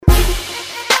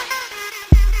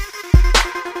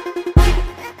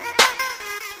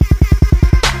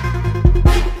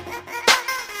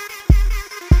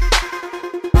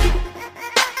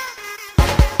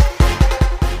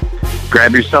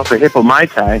grab yourself a Hippo Mai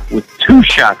Tai with 2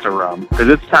 shots of rum, because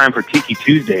it's time for Tiki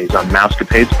Tuesdays on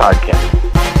Mousecapades Podcast.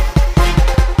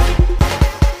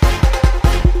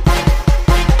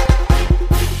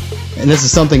 And this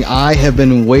is something I have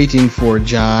been waiting for,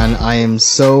 John. I am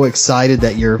so excited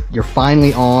that you're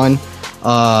finally on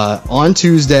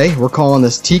Tuesday. We're calling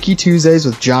this Tiki Tuesdays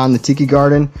with John the Tiki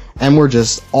Garden, and we're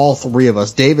just all 3 of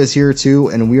us. Dave is here too,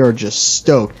 and we are just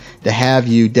stoked to have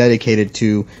you dedicated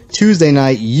to Tuesday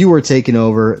night. You are taking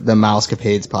over the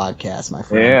Mousecapades Podcast, my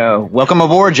friend. Yeah, welcome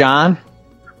aboard, John.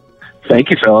 Thank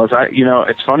you, fellas.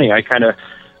 It's funny.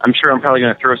 I'm sure I'm probably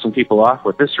going to throw some people off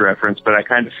with this reference, but I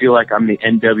kind of feel like I'm the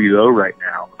NWO right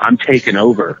now. I'm taking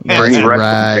over for any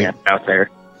wrestling fans out there.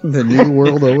 The New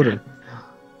World Order.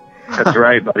 That's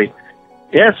right, buddy.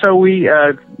 Yeah, so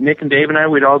Nick and Dave and I,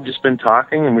 we'd all just been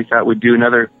talking, and we thought we'd do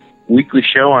another weekly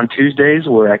show on Tuesdays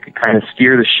where I could kind of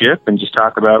steer the ship and just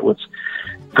talk about what's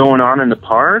going on in the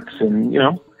parks and,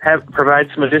 provide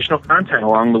some additional content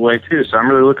along the way, too. So I'm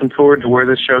really looking forward to where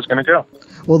this show's going to go.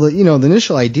 Well, the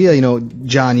initial idea,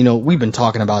 John, we've been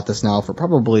talking about this now for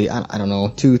probably, I don't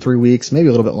know, 2-3 weeks, maybe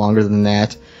a little bit longer than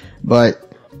that.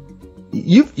 But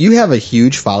you have a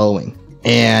huge following.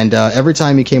 And every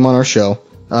time you came on our show,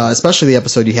 especially the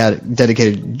episode you had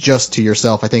dedicated just to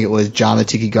yourself, I think it was John the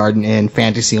Tiki Garden in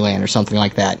Fantasyland or something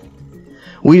like that.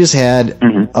 We just had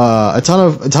a ton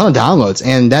of downloads,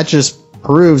 and that just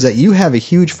proves that you have a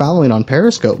huge following on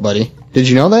Periscope, buddy. Did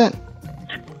you know that?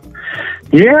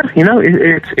 Yeah,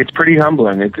 it's pretty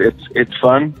humbling. It's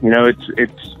fun.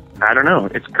 It's I don't know.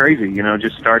 It's crazy.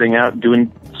 Just starting out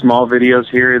doing small videos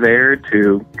here or there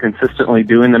to consistently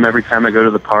doing them every time I go to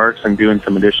the parks and doing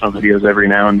some additional videos every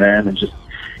now and then and just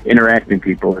interacting with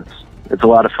people. It's a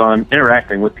lot of fun.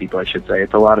 Interacting with people, I should say.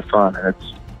 It's a lot of fun, and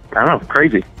it's, I don't know,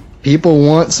 crazy. People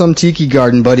want some Tiki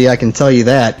Garden, buddy, I can tell you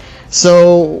that.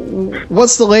 So,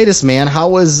 what's the latest, man? How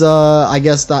was,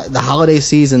 the holiday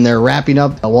season? They're wrapping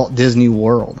up Walt Disney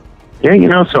World.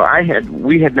 Yeah, so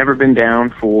we had never been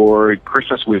down for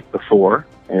Christmas week before,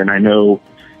 and I know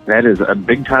that is a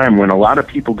big time when a lot of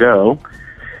people go.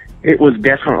 It was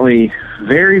definitely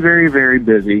very, very, very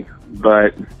busy,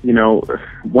 but,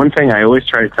 one thing I always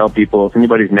try to tell people, if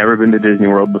anybody's never been to Disney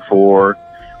World before,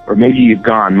 or maybe you've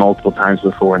gone multiple times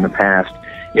before in the past,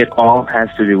 it all has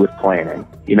to do with planning.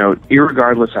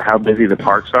 Irregardless of how busy the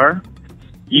parks are,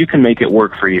 you can make it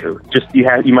work for you. Just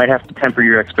you might have to temper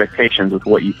your expectations with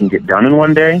what you can get done in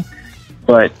one day.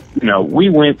 But we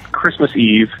went Christmas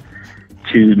Eve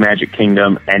to Magic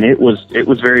Kingdom, and it was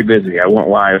very busy. I won't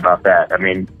lie about that. I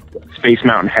mean, Space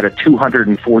Mountain had a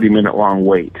 240-minute long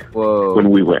wait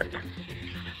when we went.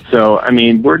 So I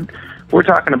mean, we're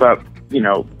talking about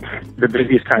the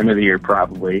busiest time of the year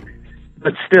probably.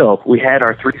 But still, we had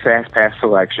our 3 Fast Pass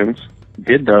selections,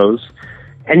 did those,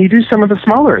 and you do some of the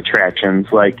smaller attractions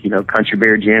like, Country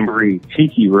Bear Jamboree,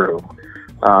 Tiki Room,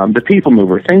 the People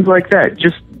Mover, things like that.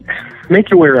 Just make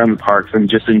your way around the parks and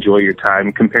just enjoy your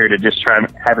time compared to just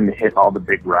having to hit all the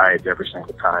big rides every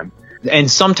single time. And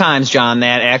sometimes, John,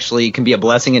 that actually can be a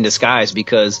blessing in disguise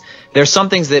because there's some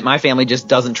things that my family just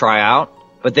doesn't try out.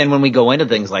 But then when we go into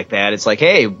things like that, it's like,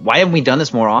 hey, why haven't we done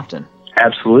this more often?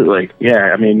 Absolutely.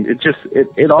 Yeah. I mean,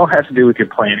 it all has to do with your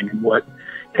planning and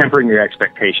tempering your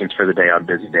expectations for the day on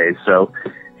busy days. So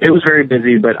it was very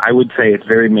busy, but I would say it's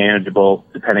very manageable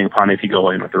depending upon if you go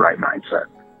in with the right mindset.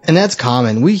 And that's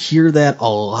common. We hear that a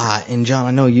lot. And John,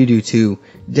 I know you do too.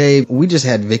 Dave, we just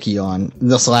had Vicky on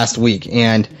this last week,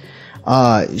 and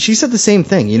she said the same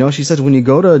thing. She said when you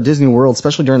go to Disney World,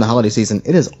 especially during the holiday season,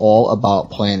 it is all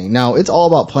about planning. Now, it's all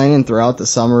about planning throughout the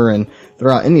summer and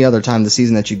throughout any other time of the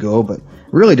season that you go, but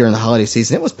really during the holiday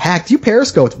season, it was packed. You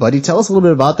periscoped, buddy. Tell us a little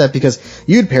bit about that, because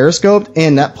you had periscoped,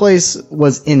 and that place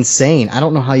was insane. I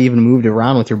don't know how you even moved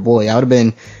around with your boy. I would have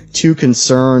been too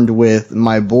concerned with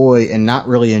my boy and not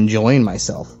really enjoying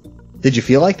myself. Did you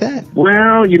feel like that? Well,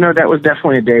 that was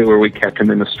definitely a day where we kept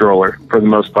him in the stroller for the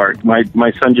most part. My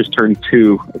son just turned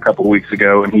 2 a couple of weeks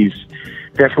ago, and he's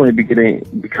definitely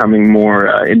becoming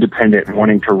more independent and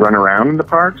wanting to run around in the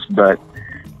parks, but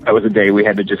that was a day we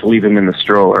had to just leave him in the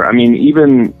stroller. I mean,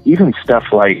 even stuff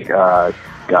like,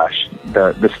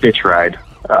 the Stitch ride,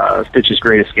 Stitch's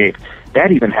Great Escape,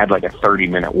 that even had like a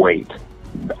 30-minute wait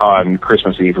on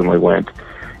Christmas Eve when we went.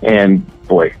 And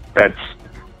boy, that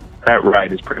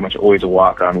ride is pretty much always a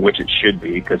walk-on, which it should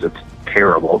be because it's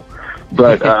terrible.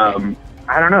 But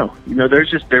I don't know.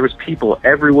 There was people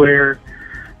everywhere.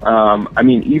 I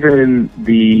mean, even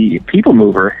the People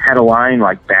Mover had a line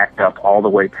like backed up all the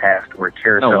way past where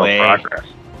Carousel of Progress.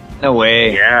 No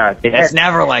way. Yeah. It's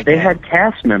never like They that. had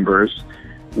cast members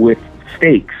with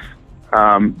stakes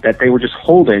that they were just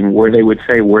holding where they would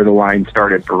say where the line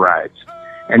started for rides.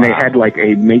 And they had like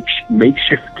a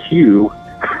makeshift queue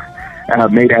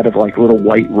made out of like little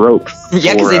white rope.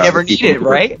 Yeah, because they never needed it,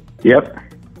 right? Yep.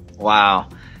 Wow.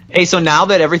 Hey, so now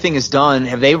that everything is done,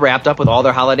 have they wrapped up with all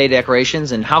their holiday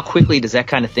decorations? And how quickly does that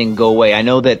kind of thing go away? I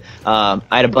know that I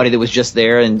had a buddy that was just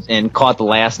there and caught the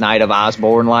last night of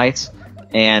Osborne lights.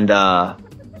 And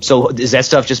so is that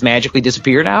stuff just magically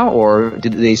disappear now, or do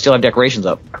they still have decorations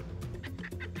up?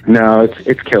 No,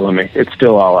 it's killing me. It's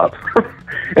still all up.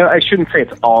 I shouldn't say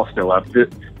it's all still up.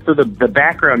 So the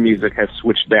background music has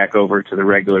switched back over to the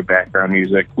regular background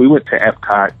music. We went to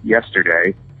Epcot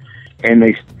yesterday, and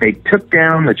they took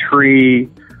down the tree.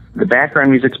 The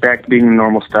background music's back to being the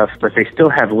normal stuff, but they still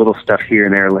have little stuff here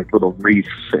and there, like little wreaths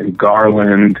and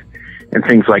garland and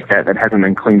things like that hasn't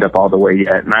been cleaned up all the way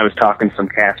yet. And I was talking to some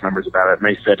cast members about it, and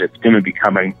they said it's going to be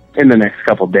coming in the next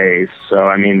couple days. So,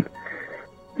 I mean,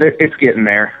 it's getting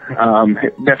there.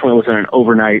 It definitely wasn't an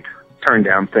overnight turn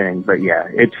down thing, but yeah,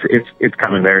 it's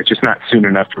coming there. It's just not soon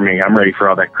enough for me. I'm ready for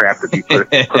all that crap to be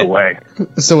put away.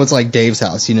 So it's like Dave's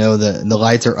house, you know, the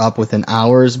lights are up within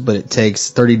hours, but it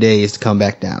takes 30 days to come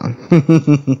back down.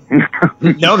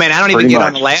 No, man, I don't even Pretty get much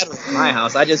on the ladder in my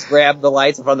house. I just grab the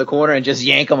lights from the corner and just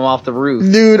yank them off the roof.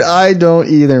 Dude, I don't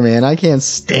either, man. I can't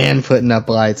stand putting up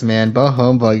lights, man. Bah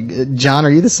humbug. John, are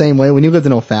you the same way? When you lived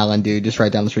in O'Fallon, dude, just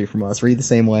right down the street from us, were you the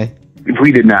same way?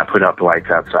 We did not put up lights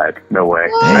outside. No way.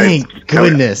 Thank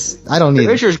goodness. I don't need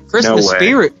There's your Christmas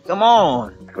spirit. Come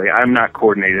on. I'm not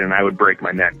coordinated, and I would break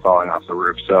my neck falling off the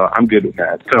roof, so I'm good with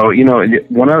that. So, you know,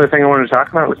 one other thing I wanted to talk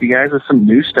about with you guys is some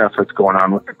new stuff that's going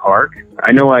on with the park.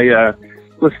 I know I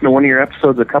listened to one of your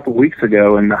episodes a couple weeks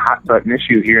ago, and the hot button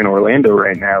issue here in Orlando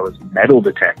right now is metal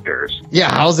detectors.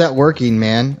 Yeah, how's that working,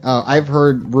 man? I've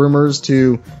heard rumors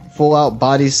to full-out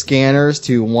body scanners,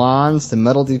 to wands, to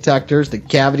metal detectors, to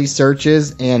cavity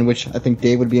searches, and which I think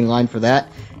Dave would be in line for that,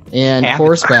 and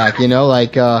horseback, you know,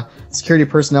 like security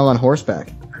personnel on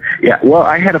horseback. Yeah, well,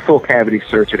 I had a full cavity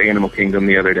search at Animal Kingdom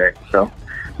the other day. So,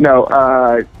 no,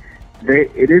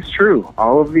 it is true.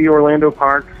 All of the Orlando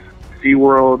parks,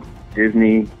 SeaWorld,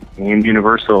 Disney, and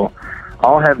Universal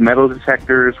all have metal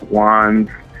detectors,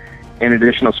 wands, and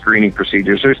additional screening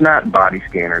procedures. There's not body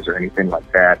scanners or anything like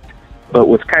that. But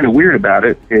what's kind of weird about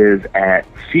it is at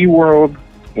SeaWorld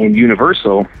and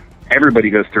Universal, everybody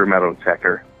goes through a metal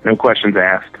detector. No questions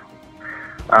asked.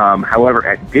 However,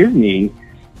 at Disney,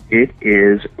 it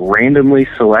is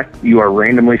you are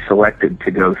randomly selected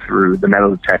to go through the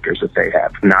metal detectors that they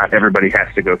have. Not everybody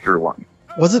has to go through one.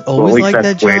 Was it always like that, John?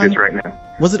 That's the way it is right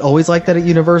now. Was it always like that at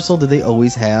Universal? Did they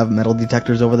always have metal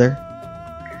detectors over there?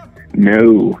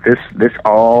 No, this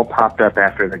all popped up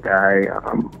after the guy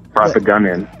brought the gun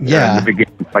in. Yeah, in the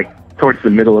beginning, like towards the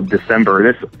middle of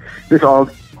December. This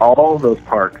all those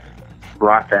parks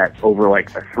brought that over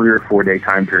like a 3 or 4 day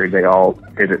time period. They all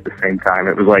did it at the same time.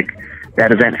 It was like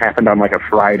that event happened on like a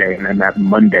Friday, and then that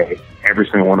Monday, every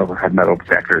single one of them had metal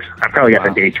detectors. I probably got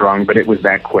the dates wrong, but it was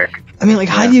that quick. I mean, like,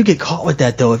 how do you get caught with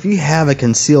that, though? If you have a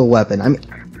concealed weapon, I mean,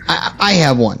 I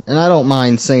have one, and I don't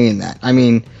mind saying that. I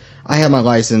mean, I have my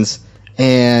license,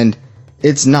 and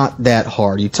it's not that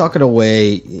hard. You tuck it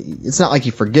away. It's not like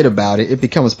you forget about it. It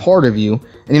becomes part of you.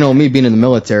 And, you know, me being in the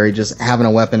military, just having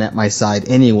a weapon at my side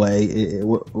anyway, it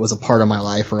was a part of my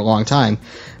life for a long time.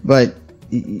 But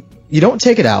you don't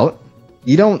take it out.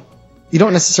 You don't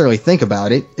necessarily think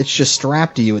about it. It's just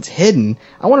strapped to you. It's hidden.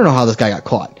 I want to know how this guy got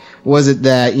caught. Was it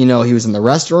that, you know, he was in the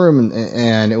restroom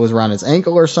and it was around his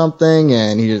ankle or something,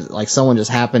 and he just, like, someone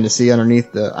just happened to see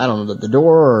underneath the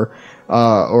door,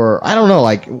 or I don't know,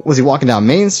 like, was he walking down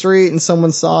Main Street and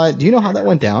someone saw it? Do you know how that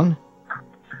went down?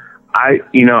 I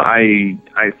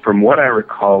from what I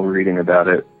recall reading about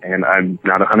it, and I'm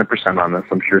not 100% on this,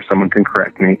 I'm sure someone can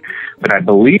correct me, but I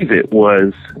believe it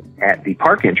was at the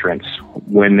park entrance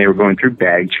when they were going through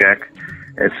bag check.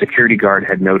 A security guard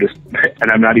had noticed,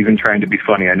 and I'm not even trying to be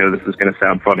funny, I know this is going to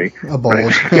sound funny, a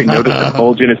bulge. He noticed a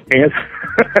bulge in his pants.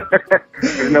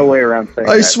 There's no way around saying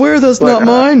that. I swear that's not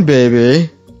mine, baby.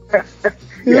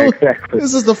 Yeah, exactly.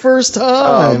 This is the first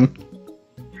time.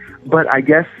 But I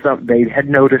guess they had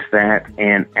noticed that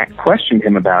and questioned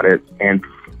him about it, and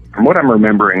from what I'm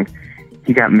remembering,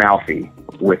 he got mouthy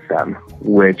with them,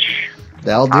 which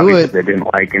They'll do obviously it. they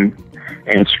didn't like,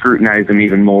 and scrutinized him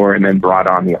even more, and then brought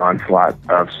on the onslaught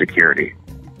of security,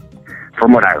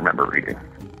 from what I remember reading.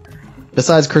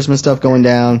 Besides Christmas stuff going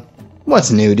down,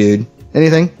 what's new, dude?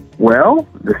 Anything? Well,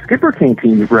 the Skipper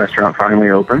Canteen restaurant finally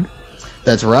opened.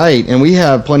 That's right, and we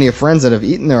have plenty of friends that have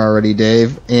eaten there already,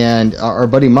 Dave, and our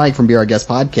buddy Mike from Be Our Guest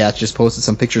Podcast just posted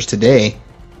some pictures today,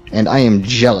 and I am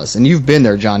jealous. And you've been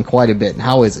there, John, quite a bit.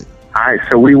 How is it?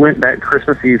 So we went that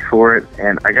Christmas Eve for it,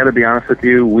 and I got to be honest with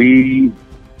you, we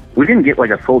didn't get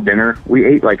like a full dinner. We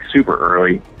ate like super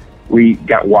early. We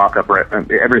got walk-up,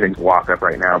 everything's walk-up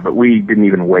right now, but we didn't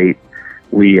even wait.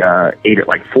 We ate at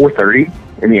like 4:30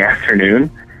 in the afternoon,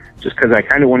 just because I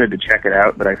kind of wanted to check it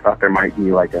out, but I thought there might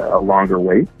be like a longer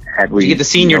wait. Did you get the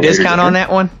senior discount on that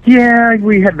one? Yeah,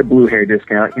 we had the blue hair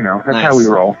discount. That's Nice. how we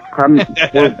roll.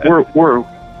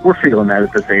 We're feeling that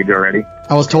at this age already.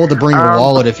 I was told to bring your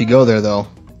wallet if you go there, though.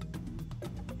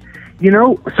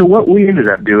 So what we ended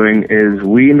up doing is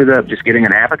we ended up just getting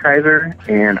an appetizer,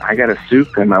 and I got a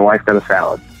soup, and my wife got a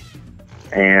salad.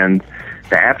 And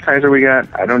the appetizer we got,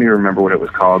 I don't even remember what it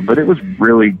was called, but it was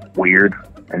really weird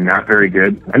and not very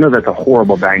good. I know that's a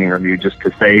horrible dining review just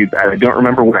to say I don't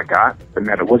remember what I got and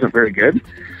that it wasn't very good.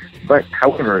 But,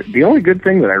 however, the only good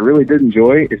thing that I really did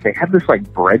enjoy is they have this, like,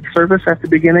 bread service at the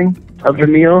beginning of the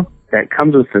meal that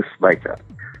comes with this, like,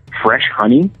 fresh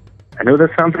honey. I know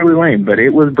that sounds really lame, but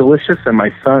it was delicious, and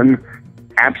my son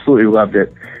absolutely loved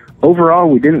it. Overall,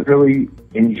 we didn't really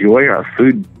enjoy our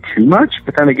food too much,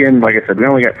 but then again, like I said, we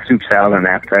only got soup, salad, and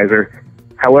an appetizer.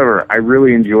 However, I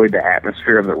really enjoyed the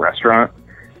atmosphere of the restaurant.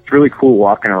 It's really cool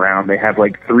walking around. They have,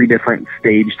 like, 3 different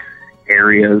staged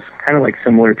areas, kind of like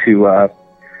similar to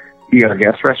the Our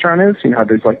Guest restaurant is. How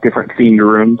there's, like, different senior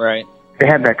rooms. Right. They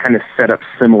have that kind of setup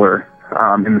similar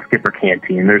in the Skipper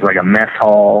Canteen. There's, like, a mess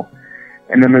hall.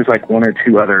 And then there's like 1 or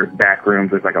 2 other back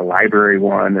rooms. There's like a library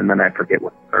one, and then I forget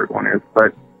what the third one is.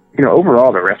 But,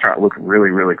 overall, the restaurant looked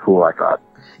really, really cool, I thought.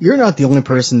 You're not the only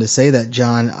person to say that,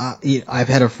 John. I've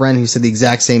had a friend who said the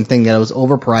exact same thing, that it was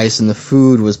overpriced and the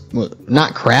food was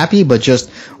not crappy, but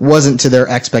just wasn't to their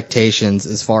expectations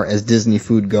as far as Disney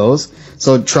food goes.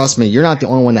 So trust me, you're not the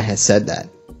only one that has said that.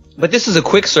 But this is a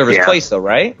quick service place, though,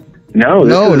 right? No.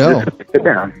 No. This is a sit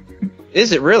down.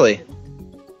 Is it really?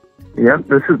 Yep,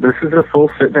 this is a full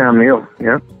sit-down meal.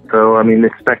 Yep. So,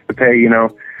 expect to pay,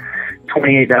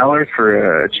 $28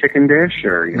 for a chicken dish,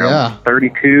 or,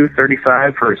 $32,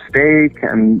 $35 for a steak,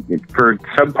 and for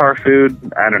subpar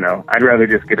food, I don't know. I'd rather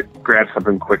just grab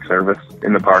something quick service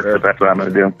in the park, if that's what I'm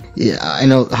going to do. Yeah, I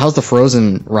know. How's the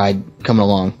Frozen ride coming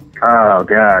along? Oh,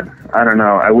 God. I don't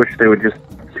know. I wish they would just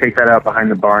take that out behind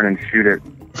the barn and shoot it,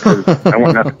 'cause I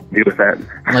want nothing to do with that.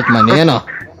 Like my Nana.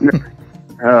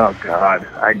 Oh, God.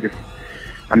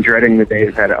 I'm dreading the day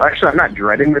that actually, I'm not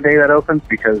dreading the day that opens,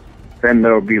 because then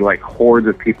there'll be like hordes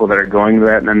of people that are going to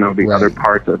that, and then there'll be other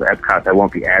parts of Epcot that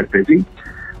won't be as busy.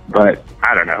 But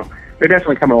I don't know. They're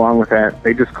definitely coming along with that.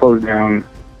 They just closed down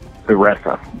the rest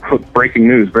of breaking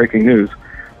news.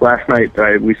 Last night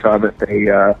we saw that they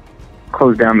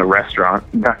closed down the restroom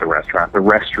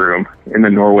in the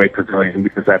Norway Pavilion,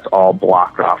 because that's all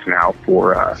blocked off now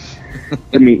for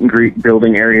the meet and greet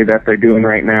building area that they're doing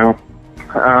right now.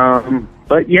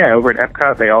 But yeah, over at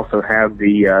Epcot, they also have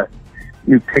the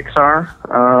new Pixar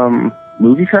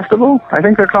movie festival, I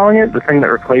think they're calling it, the thing that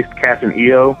replaced Cats and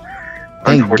EO.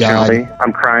 Thank Unfortunately, God.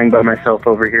 I'm crying by myself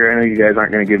over here. I know you guys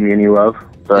aren't going to give me any love.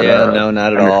 But, no,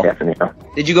 not at all. Cats and EO.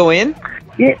 Did you go in?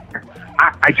 Yeah,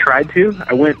 I tried to.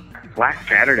 I went last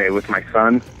Saturday with my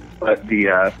son, but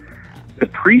the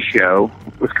pre-show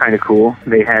was kind of cool.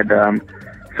 They had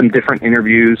some different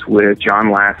interviews with John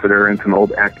Lasseter and some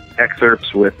old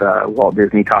excerpts with Walt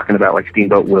Disney talking about like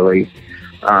Steamboat Willie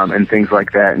and things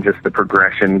like that, and just the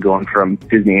progression going from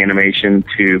Disney animation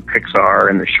to Pixar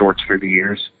and the shorts through the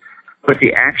years. But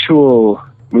the actual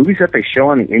movies that they show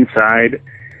on the inside,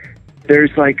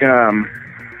 there's like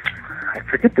I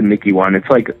forget the Mickey one. It's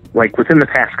like within the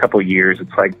past couple of years,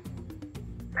 it's like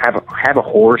have a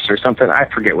horse or something. I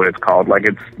forget what it's called. Like,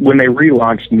 it's when they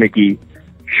relaunched Mickey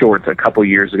shorts a couple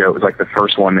years ago. It was like the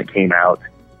first one that came out.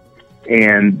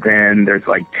 And then there's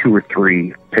like 2 or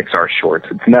 3 Pixar shorts.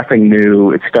 It's nothing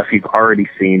new. It's stuff you've already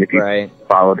seen if you've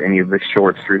followed any of the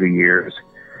shorts through the years.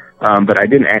 But I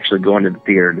didn't actually go into the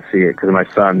theater to see it because my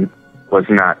son was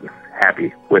not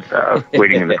happy with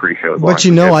waiting in the pre-show. But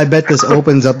I bet this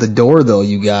opens up the door, though,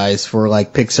 you guys, for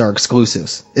like Pixar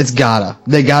exclusives.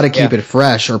 They gotta keep it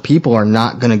fresh, or people are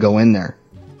not gonna go in there.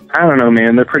 I don't know,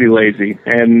 man. They're pretty lazy,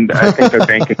 and I think they're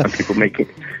banking on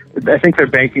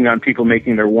people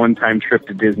making their one-time trip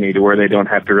to Disney to where they don't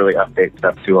have to really update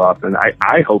stuff too often.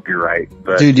 I hope you're right.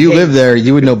 But dude, you live there.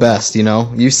 You would know best.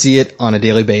 You see it on a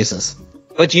daily basis.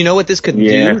 But you know what this could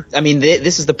do? I mean,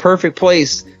 this is the perfect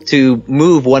place to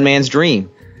move one man's dream.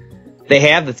 They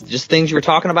have just things you were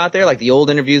talking about there, like the old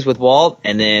interviews with Walt,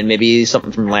 and then maybe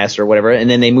something from Lasseter or whatever, and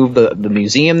then they move the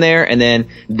museum there, and then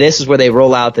this is where they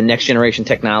roll out the next generation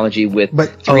technology with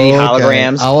 3D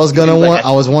holograms. I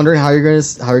was wondering how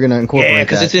you're gonna incorporate that. Yeah,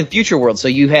 because it's in Future World, so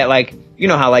you you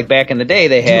know how like back in the day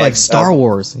they had like Star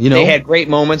Wars, you know, they had great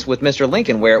moments with Mr.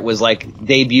 Lincoln where it was like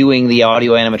debuting the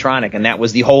audio animatronic, and that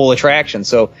was the whole attraction.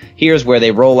 So here's where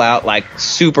they roll out like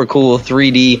super cool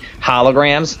 3D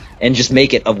holograms and just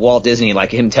make it of Walt Disney,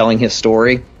 like him telling his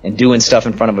story and doing stuff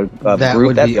in front of a that group.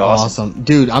 Would That'd be awesome.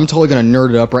 Dude, I'm totally gonna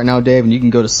nerd it up right now, Dave, and you can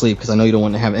go to sleep because I know you don't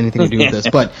want to have anything to do with this.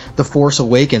 But The Force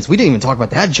Awakens, we didn't even talk about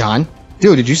that, John.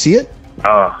 Dude, did you see it?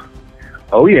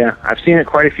 Oh yeah, I've seen it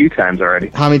quite a few times already.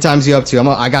 How many times are you up to?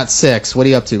 I got 6. What are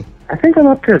you up to? I think I'm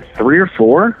up to 3 or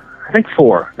 4. I think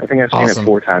 4. I think I've seen Awesome. it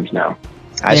 4 times now.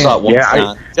 I saw it once.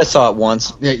 Yeah, Just saw it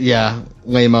once. Yeah,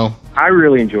 lame-o. I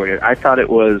really enjoyed it. I thought it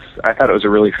was a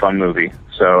really fun movie.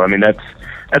 So I mean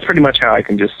that's pretty much how I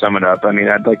can just sum it up. I mean,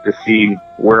 I'd like to see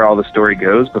where all the story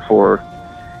goes before,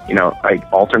 you know, I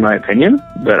alter my opinion.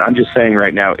 But I'm just saying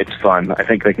right now, it's fun. I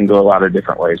think they can go a lot of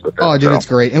different ways with it. Oh, dude, it's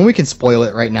great. And we can spoil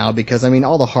it right now because, I mean,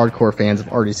 all the hardcore fans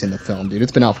have already seen the film, dude.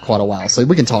 It's been out for quite a while, so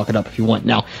we can talk it up if you want.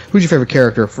 Now, who's your favorite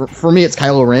character? For me, it's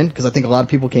Kylo Ren, because I think a lot of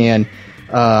people can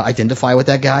identify with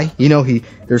that guy. You know,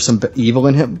 there's some evil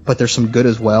in him, but there's some good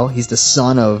as well. He's the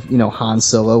son of, you know, Han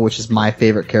Solo, which is my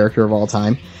favorite character of all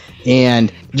time.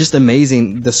 And just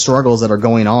amazing the struggles that are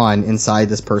going on inside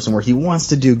this person where he wants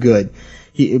to do good.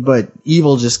 But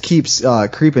evil just keeps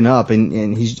creeping up,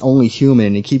 and he's only human,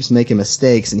 and he keeps making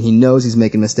mistakes, and he knows he's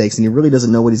making mistakes, and he really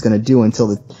doesn't know what he's going to do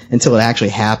until it actually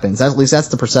happens. At least that's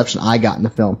the perception I got in the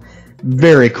film.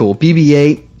 Very cool.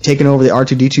 BB-8 taking over the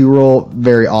R2-D2 role,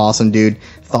 very awesome, dude.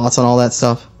 Thoughts on all that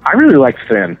stuff? I really like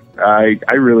Finn. I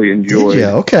really enjoyed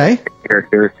Okay. the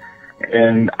character,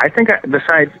 and I think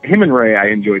besides him and Rey, I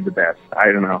enjoyed the best. I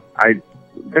don't know.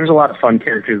 There's a lot of fun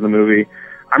characters in the movie.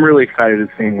 I'm really excited to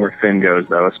see where Finn goes,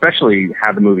 though, especially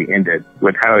how the movie ended,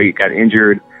 with how he got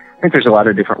injured. I think there's a lot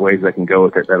of different ways they can go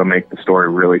with it that'll make the story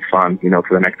really fun, you know,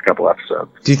 for the next couple episodes.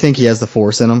 Do you think he has the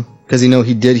Force in him? Because, you know,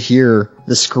 he did hear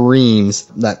the screams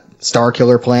that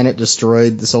Starkiller planet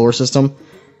destroyed the solar system.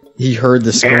 He heard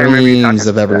the screams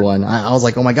of everyone. I was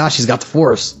like, oh my gosh, he's got the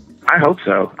Force. I hope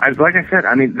so. Like I said,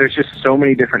 I mean, there's just so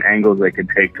many different angles they could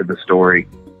take to the story.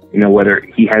 You know, whether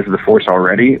he has the Force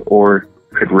already or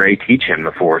could Rey teach him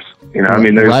the Force? You know, I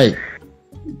mean, there's a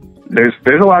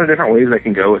lot of different ways they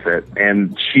can go with it,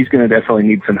 and she's going to definitely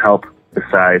need some help.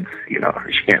 Besides, you know,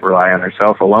 she can't rely on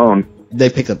herself alone. They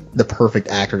picked up the perfect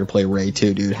actor to play Rey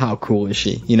too, dude. How cool is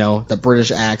she? You know, the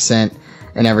British accent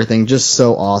and everything, just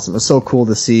so awesome. It's so cool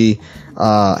to see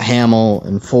Hamill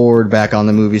and Ford back on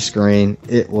the movie screen.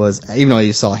 It was, even though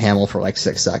you saw Hamill for like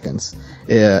 6 seconds,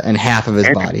 and half of his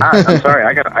body. I'm sorry,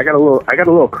 I got a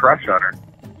little crush on her.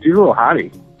 She's a little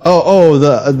hottie. Oh,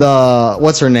 the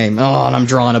what's her name? Oh, and I'm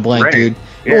drawing a blank, Rey. dude.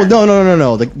 Yeah. Oh,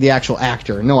 no. The actual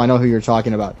actor. No, I know who you're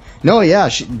talking about. No, yeah,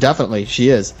 she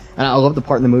is. And I love the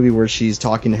part in the movie where she's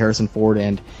talking to Harrison Ford,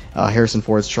 and Harrison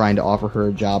Ford's trying to offer her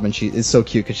a job, and it's so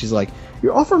cute because she's like,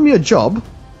 "You're offering me a job?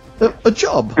 A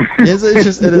job?" it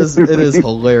is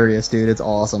hilarious, dude. It's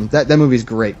awesome. That movie's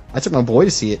great. I took my boy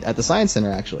to see it at the Science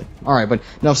Center, actually. All right, but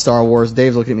enough Star Wars.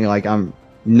 Dave's looking at me like I'm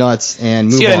nuts and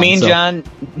move on. See what I mean, so. John?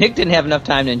 Nick didn't have enough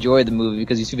time to enjoy the movie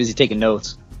because he's too busy taking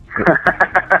notes.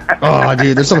 Oh,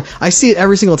 dude, I see it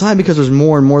every single time because there's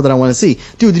more and more that I want to see.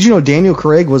 Dude, did you know Daniel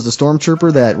Craig was the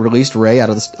stormtrooper that released Rey out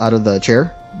of the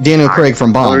chair? Daniel Craig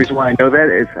from Bond. The reason why I know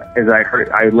that is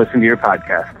I listened to your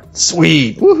podcast.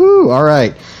 Sweet. Woohoo. All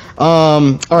right.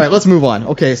 All right, let's move on.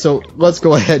 Okay, so let's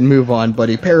go ahead and move on,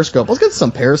 buddy. Periscope. Let's get to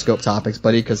some Periscope topics,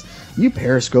 buddy, because you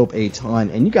Periscope a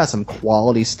ton, and you got some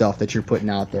quality stuff that you're putting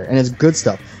out there, and it's good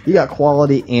stuff. You got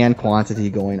quality and quantity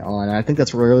going on, and I think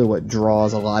that's really what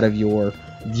draws a lot of your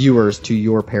viewers to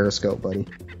your Periscope, buddy.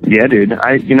 Yeah, dude.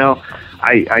 I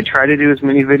try to do as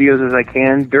many videos as I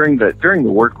can during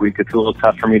the work week. It's a little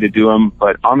tough for me to do them,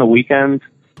 but on the weekends,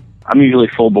 I'm usually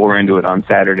full bore into it on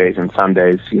Saturdays and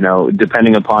Sundays, you know,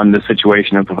 depending upon the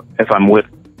situation. If I'm with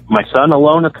my son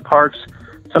alone at the parks,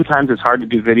 sometimes it's hard to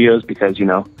do videos because, you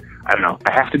know, I don't know,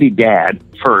 I have to be dad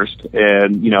first,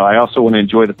 and, you know, I also want to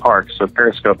enjoy the parks, so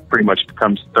Periscope pretty much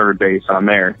becomes third base on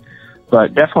there.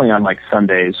 But definitely on, like,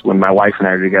 Sundays when my wife and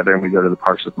I are together and we go to the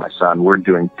parks with my son, we're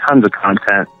doing tons of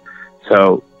content.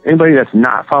 So anybody that's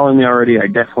not following me already, I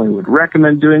definitely would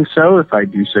recommend doing so, if I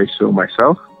do say so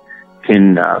myself.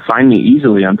 Can find me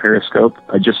easily on Periscope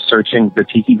by just searching the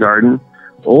Tiki Garden,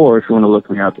 or if you want to look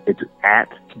me up, it's at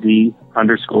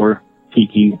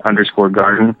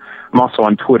 @the_Tiki_Garden. I'm also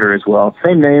on Twitter as well,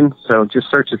 same name, so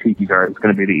just search the Tiki Garden. It's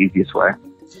going to be the easiest way.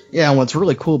 Yeah, and what's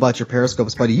really cool about your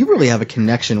Periscopes, buddy, you really have a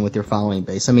connection with your following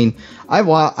base. I mean, I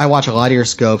watch a lot of your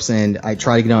scopes, and I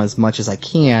try to get on as much as I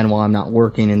can while I'm not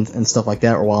working and stuff like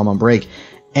that, or while I'm on break.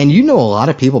 And you know a lot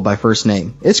of people by first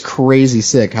name. It's crazy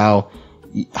sick how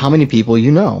many people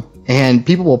you know. and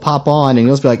people will pop on and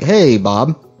you'll just be like, hey,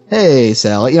 Bob. Hey,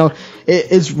 Sally.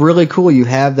 It's really cool. You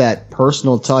have that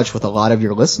personal touch with a lot of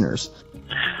your listeners.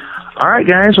 All right,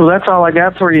 guys. Well, that's all I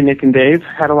got for you, Nick and Dave.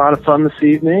 Had a lot of fun this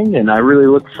evening, and I really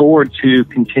look forward to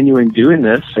continuing doing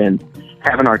this and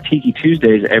having our Tiki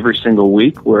Tuesdays every single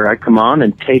week where I come on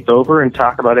and take over and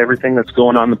talk about everything that's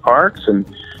going on in the parks and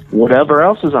whatever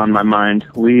else is on my mind.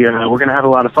 We're going to have a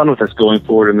lot of fun with this going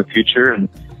forward in the future, and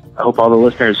I hope all the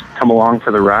listeners come along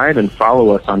for the ride and follow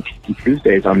us on Tiki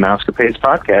Tuesdays on Mousecapades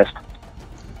Podcast.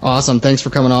 Awesome. Thanks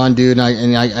for coming on, dude.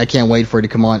 And I can't wait for it to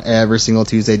come on every single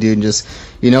Tuesday, dude, and just,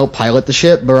 pilot the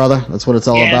ship, brother. That's what it's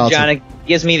all about. John, it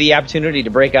gives me the opportunity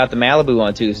to break out the Malibu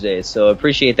on Tuesdays, so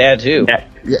appreciate that, too.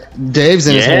 Yeah, Dave's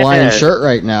in his Hawaiian shirt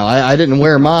right now. I didn't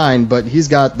wear mine, but he's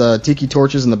got the tiki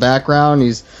torches in the background.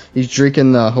 He's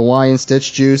drinking the Hawaiian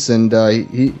Stitch juice, and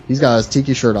he's got his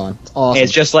tiki shirt on. It's awesome. Hey,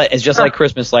 it's just like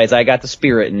Christmas lights. I got the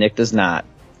spirit, and Nick does not.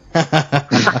 All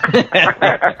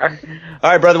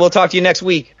right, brother. We'll talk to you next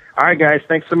week. All right, guys.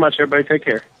 Thanks so much. Everybody take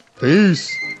care. Peace.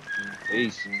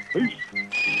 Peace.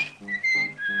 Peace.